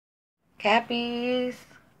Cappies.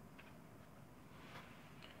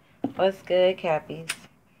 What's good, Cappies?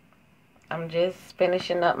 I'm just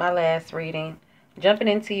finishing up my last reading. Jumping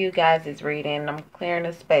into you guys' reading. I'm clearing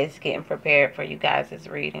the space, getting prepared for you guys'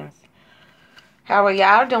 readings. How are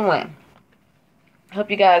y'all doing?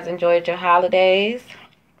 Hope you guys enjoyed your holidays.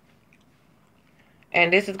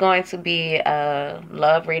 And this is going to be a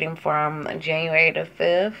love reading from January the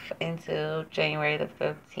 5th until January the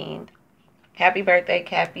 15th. Happy birthday,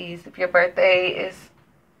 Cappies. If your birthday is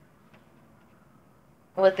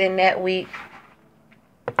within that week,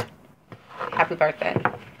 happy birthday.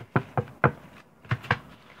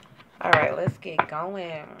 All right, let's get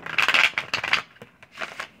going.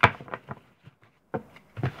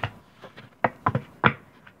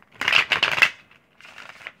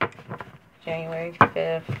 January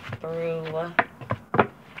 5th through the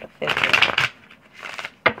 15th.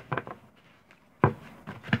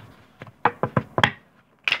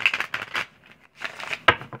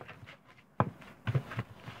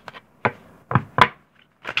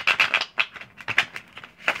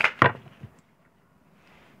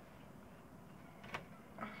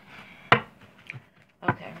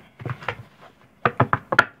 Okay.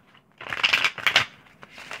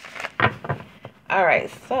 Alright,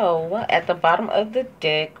 so at the bottom of the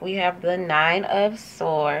deck, we have the Nine of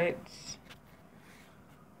Swords.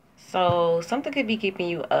 So something could be keeping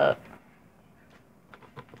you up.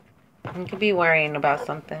 You could be worrying about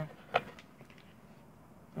something.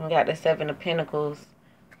 We got the Seven of Pentacles.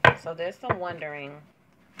 So there's some wondering.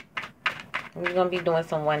 You're going to be doing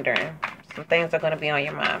some wondering. Some things are going to be on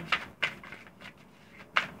your mind.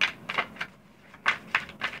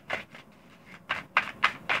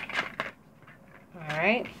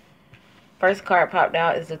 Alright. First card popped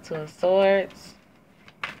out is the Two of Swords.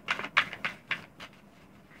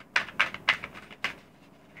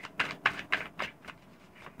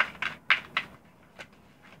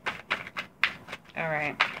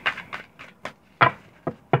 Alright.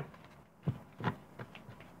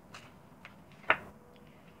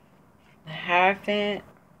 The Hierophant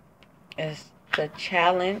is the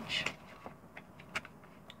challenge.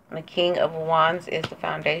 The King of Wands is the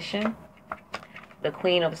foundation. The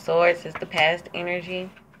Queen of Swords is the past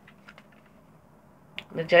energy.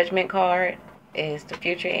 The Judgment card is the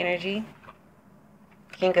future energy.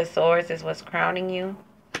 King of Swords is what's crowning you.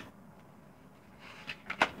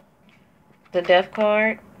 The Death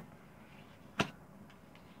card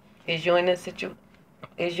is you in a situation.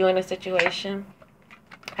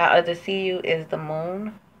 How others see you is the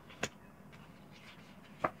Moon.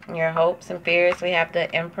 Your hopes and fears, we have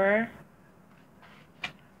the Emperor.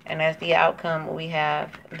 And as the outcome, we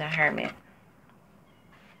have the Hermit.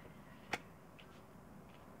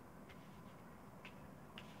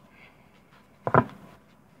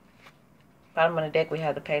 Bottom of the deck, we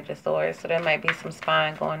have the Page of Swords. So there might be some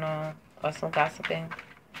spying going on, or some gossiping,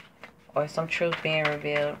 or some truth being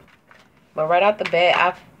revealed. But right off the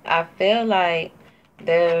bat, I feel like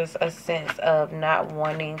there's a sense of not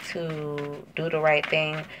wanting to do the right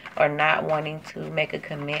thing, or not wanting to make a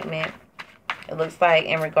commitment. It looks like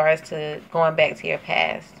in regards to going back to your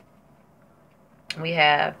past. We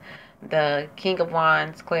have the King of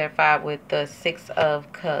Wands clarified with the Six of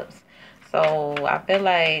Cups. So I feel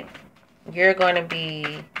like you're going to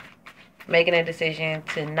be making a decision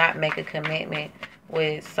to not make a commitment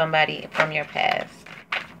with somebody from your past.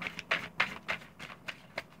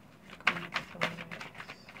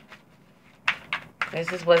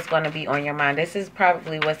 This is what's going to be on your mind. This is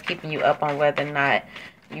probably what's keeping you up on whether or not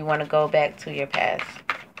you want to go back to your past.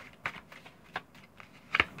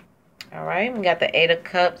 Alright, we got the Eight of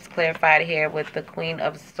Cups clarified here with the Queen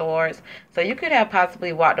of Swords. So you could have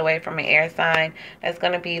possibly walked away from an air sign. That's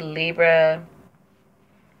going to be Libra,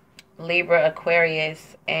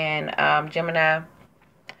 Aquarius, and Gemini.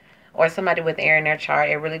 Or somebody with air in their chart.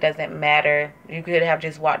 It really doesn't matter. You could have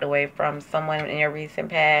just walked away from someone in your recent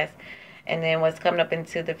past. And then what's coming up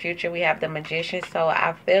into the future, we have the Magician. So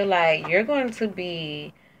I feel like you're going to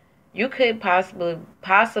be, you could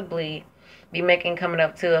possibly be coming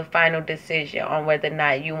up to a final decision on whether or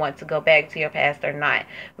not you want to go back to your past or not.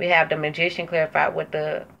 We have the Magician clarified with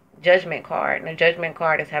the Judgment card. And the Judgment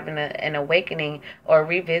card is having an awakening or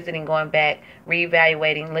revisiting, going back,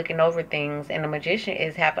 reevaluating, looking over things. And the Magician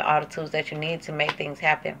is having all the tools that you need to make things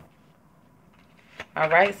happen.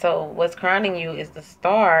 Alright, so what's crowning you is the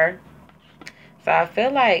Star. So I feel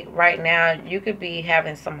like right now you could be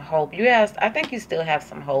having some hope. I think you still have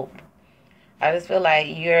some hope. I just feel like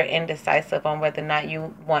you're indecisive on whether or not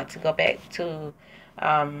you want to go back to,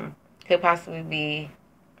 could possibly be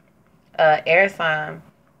air sign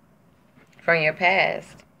from your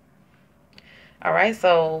past. All right,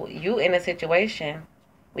 so you in a situation,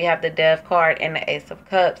 we have the Death card and the Ace of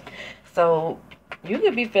Cups. So you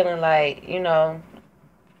could be feeling like, you know,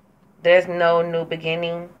 there's no new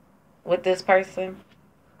beginning with this person.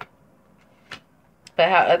 But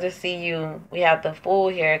how others see you, we have the Fool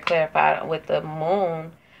here clarified with the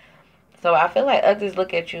Moon. So I feel like others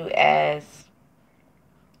look at you as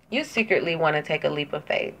you secretly want to take a leap of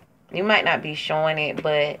faith. You might not be showing it,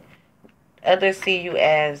 but others see you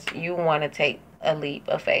as you want to take a leap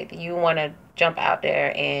of faith. You want to jump out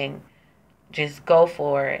there and just go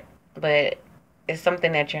for it. But it's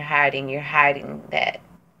something that you're hiding. You're hiding that.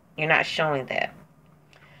 You're not showing that.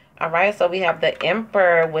 All right, so we have the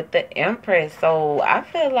Emperor with the Empress. So I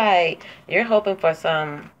feel like you're hoping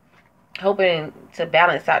to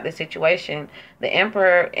balance out the situation. The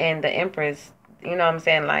Emperor and the Empress, you know what I'm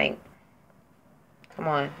saying? Like, come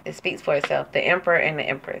on, it speaks for itself. The Emperor and the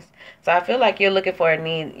Empress. So I feel like you're looking for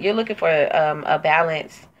a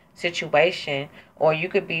balanced situation, or you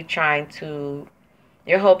could be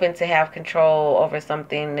you're hoping to have control over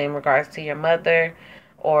something in regards to your mother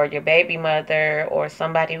or your baby mother or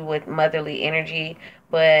somebody with motherly energy.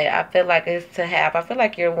 But I feel like I feel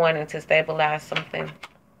like you're wanting to stabilize something.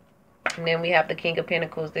 And then we have the King of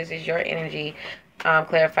Pentacles. This is your energy,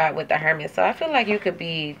 clarified with the Hermit. So I feel like you could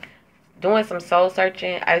be doing some soul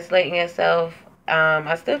searching, isolating yourself.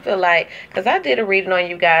 I still feel like, because I did a reading on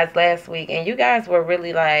you guys last week, and you guys were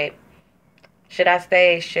really like, should I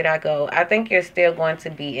stay? Should I go? I think you're still going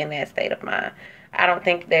to be in that state of mind. I don't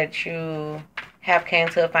think that you have came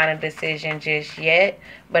to a final decision just yet,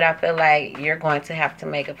 but I feel like you're going to have to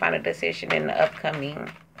make a final decision in the upcoming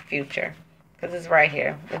future. Because it's right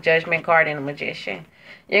here, the Judgment card and the Magician.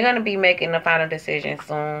 You're going to be making a final decision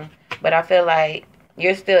soon, but I feel like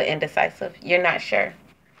you're still indecisive. You're not sure.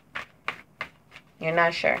 You're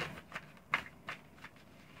not sure.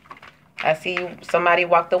 I see somebody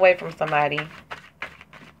walked away from somebody.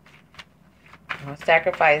 Or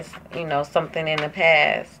sacrificed, you know, something in the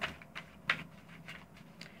past.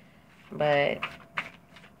 But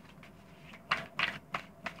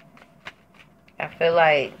I feel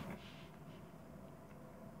like,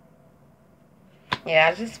 yeah,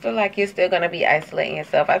 I just feel like you're still going to be isolating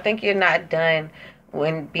yourself. I think you're not done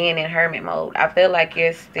when being in hermit mode. I feel like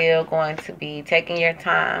you're still going to be taking your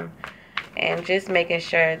time and just making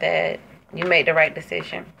sure that you make the right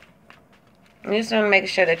decision. You just want to make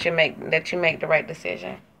sure that you make the right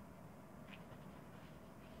decision.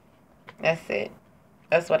 That's it.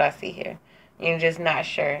 That's what I see here. You're just not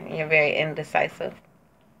sure. You're very indecisive.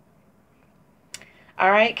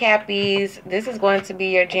 All right, Cappies. This is going to be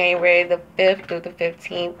your January the 5th through the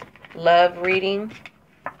 15th love reading.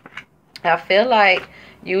 I feel like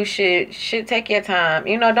you should take your time.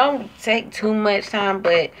 You know, don't take too much time,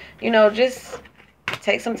 but, you know, just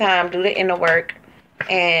take some time, do the inner work,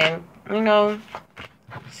 and, you know,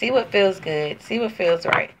 see what feels good. See what feels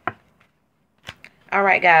right. All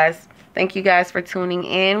right, guys. Thank you guys for tuning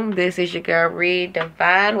in. This is your girl, Read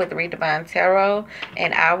Divine with Read Divine Tarot,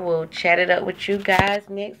 and I will chat it up with you guys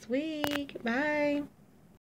next week. Bye.